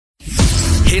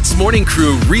HITZ Morning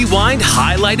Crew Rewind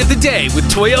Highlight of the Day with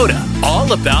Toyota.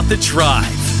 All about the drive.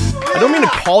 I don't mean to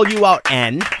call you out,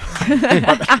 Anne.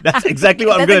 But that's exactly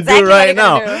what I'm going to exactly do right what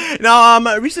now. you're Now,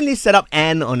 I recently set up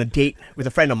Anne on a date with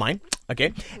a friend of mine.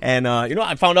 Okay, and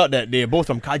I found out that they're both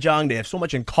from Kajang. They have so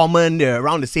much in common. They're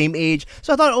around the same age.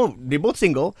 So I thought, they're both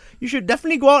single. You should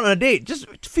definitely go out on a date. Just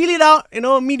feel it out.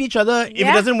 Meet each other. If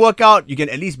it doesn't work out, you can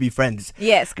at least be friends.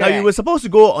 Yes, Now, correct. you were supposed to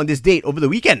go on this date over the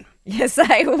weekend. Yes,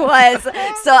 I was.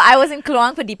 So I was in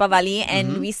Kluang for Deepavali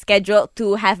and we scheduled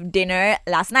to have dinner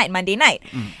last night, Monday night.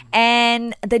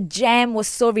 And the jam was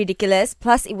so ridiculous.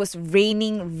 Plus, it was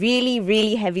raining really,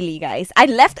 really heavily, guys. I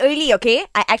left early, okay?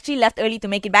 I actually left early to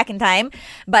make it back in time,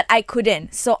 but I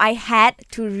couldn't. So I had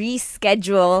to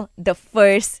reschedule the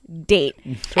first date.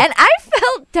 And I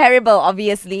felt terrible,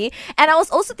 obviously. And I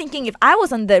was also thinking, if I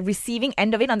was on the receiving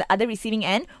end of it, on the other receiving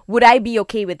end, would I be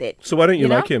okay with it? So why don't you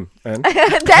know? like him, Anne?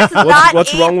 That's not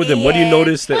What's wrong with him? What do you Ian.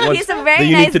 notice that He's a that very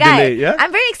you nice need to guy. delay? Yeah.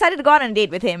 I'm very excited to go out on a date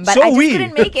with him, but So I just we.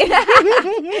 couldn't make it.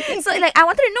 So I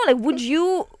wanted to know,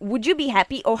 would you be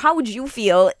happy, or how would you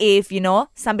feel if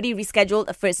somebody rescheduled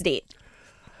a first date?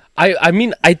 I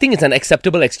mean, I think it's an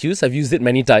acceptable excuse. I've used it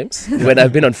many times when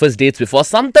I've been on first dates before.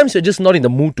 Sometimes you're just not in the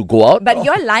mood to go out. But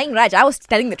you're lying, Raj. I was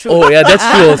telling the truth. Oh, yeah, that's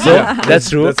true also.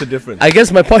 That's true. That's the difference. I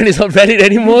guess my point is not valid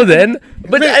anymore then.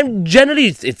 But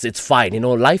generally, it's fine.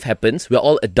 Life happens. We're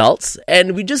all adults.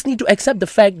 And we just need to accept the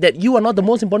fact that you are not the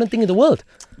most important thing in the world.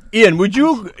 Ian, would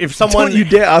you, if someone... Don't you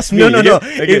dare ask me. No.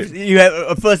 Okay. If you have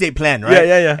a first date plan, right?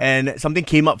 Yeah. And something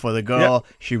came up for the girl,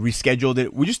 she rescheduled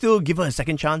it. Would you still give her a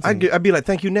second chance? I'd be like,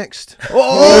 thank you, next.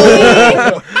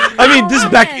 Oh!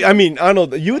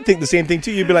 Arnold, you would think the same thing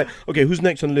too. You'd be like, okay, who's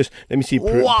next on the list? Let me see.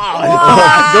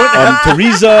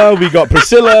 Teresa, we got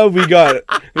Priscilla, we got,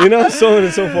 so on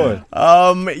and so forth.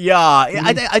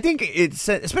 I think it's,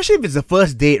 especially if it's the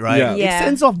first date, right? Yeah. Yeah. It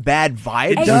sends off bad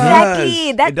vibes.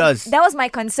 Exactly. It does. That was my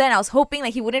concern. I was hoping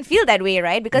he wouldn't feel that way,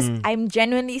 right? Because I'm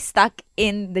genuinely stuck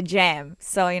in the jam.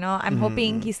 So, I'm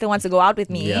hoping he still wants to go out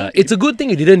with me. Yeah, it's a good thing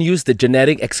you didn't use the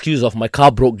generic excuse of my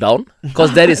car broke down,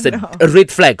 because that is a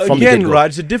red flag from the Again, get-go.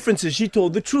 Raj, the difference is she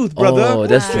told the truth, brother. Oh,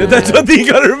 that's true. That's one thing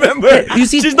you gotta remember. You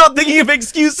see- she's not thinking of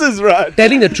excuses, Raj.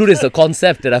 Telling the truth is a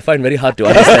concept that I find very hard to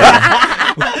understand.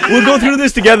 We'll go through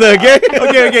this together, okay?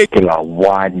 Okay. Okay,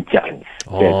 one chance.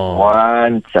 There's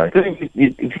one chance. So if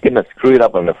you're gonna screw it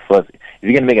up on the first, if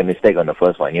you're gonna make a mistake on the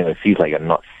first one, it feels like you're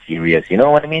not serious. You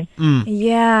know what I mean?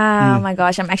 Yeah. Oh my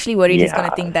gosh, I'm actually worried he's going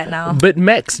to think that now. But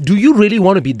Max, do you really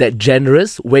want to be that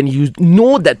generous when you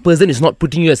know that person is not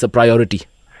putting you as a priority?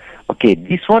 Okay,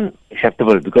 this one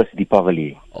acceptable because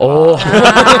Deepavali. Oh.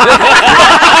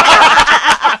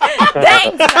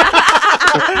 Thanks.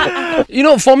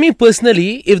 For me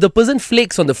personally, if the person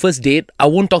flakes on the first date, I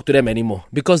won't talk to them anymore,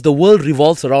 because the world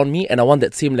revolves around me and I want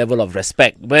that same level of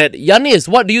respect. But Yanis,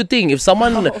 what do you think? If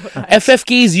someone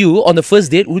FFKs you on the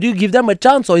first date, would you give them a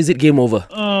chance, or is it game over?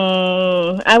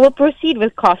 I will proceed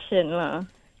with caution.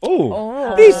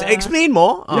 Oh. Please explain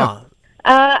more. Yeah.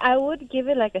 I would give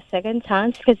it like a second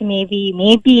chance because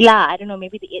maybe lah, I don't know,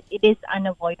 maybe it is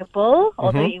unavoidable,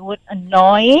 although it would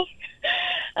annoy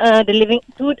the living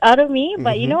truth out of me.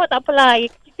 But you know what, tak apalah,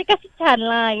 kita kasih chance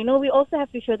lah. We also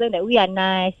have to show them that we are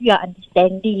nice, we are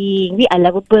understanding, we are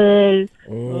lovable.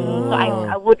 So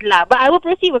I would lah, but I will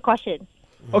proceed with caution.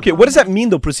 Okay, what does that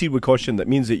mean though, proceed with caution? That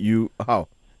means that how?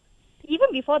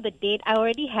 Even before the date, I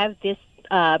already have this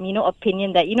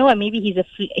opinion that maybe he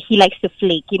likes to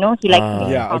flake. He likes.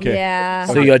 Yeah, okay. Yeah.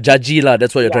 So you're judgy lah,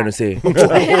 that's what you're trying to say. I'm not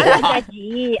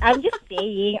judgy. I'm just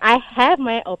saying I have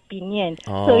my opinion.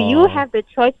 So you have the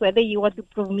choice whether you want to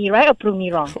prove me right or prove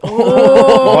me wrong.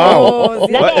 Wow.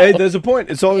 But, hey, there's a point.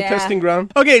 It's all a testing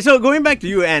ground. Okay, so going back to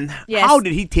you, Anne. Yes. How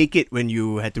did he take it when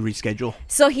you had to reschedule?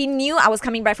 So he knew I was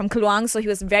coming back from Kluang, so he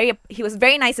was very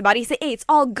nice about it. He said, "Hey, it's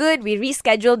all good. We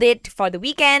rescheduled it for the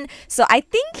weekend." So I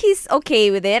think he's okay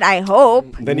with it, I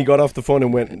hope. Then he got off the phone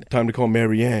and went, time to call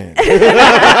Marianne.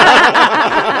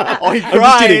 Oh, he I'm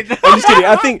cried. just kidding.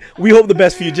 I think we hope the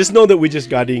best for you. Just know that we're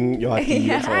just guarding your hati.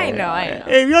 Yeah, That's all. I know.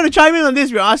 Hey, if you want to chime in on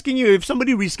this, we're asking you, if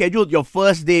somebody rescheduled your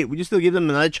first date, would you still give them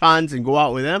another chance and go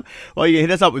out with them? Or you can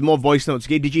hit us up with more voice notes,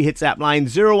 okay? Digi Hits app line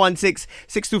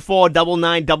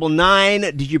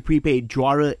 016-624-9999. Digi Prepaid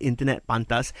Juara Internet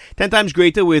Pantas. 10 times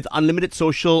greater with unlimited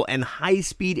social and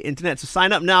high-speed internet. So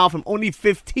sign up now from only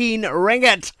 15 ringgit. What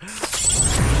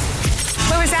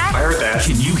was that? I heard that.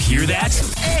 Can you hear that?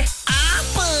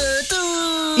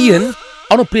 Ian,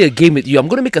 I want to play a game with you. I'm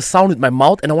going to make a sound with my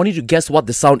mouth and I want you to guess what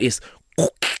the sound is.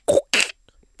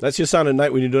 That's your sound at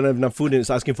night when you don't have enough food and it's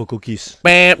asking for cookies.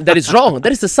 Bam, that is wrong.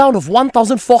 That is the sound of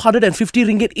 1,450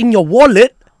 ringgit in your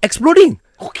wallet exploding.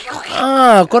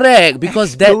 Correct.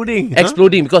 Because Exploding, huh?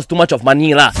 exploding because too much of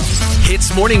money lah.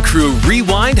 HITZ Morning Crew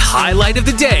Rewind Highlight of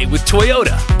the Day with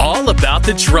Toyota. All about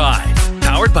the drive.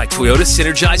 Powered by Toyota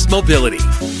Synergized Mobility.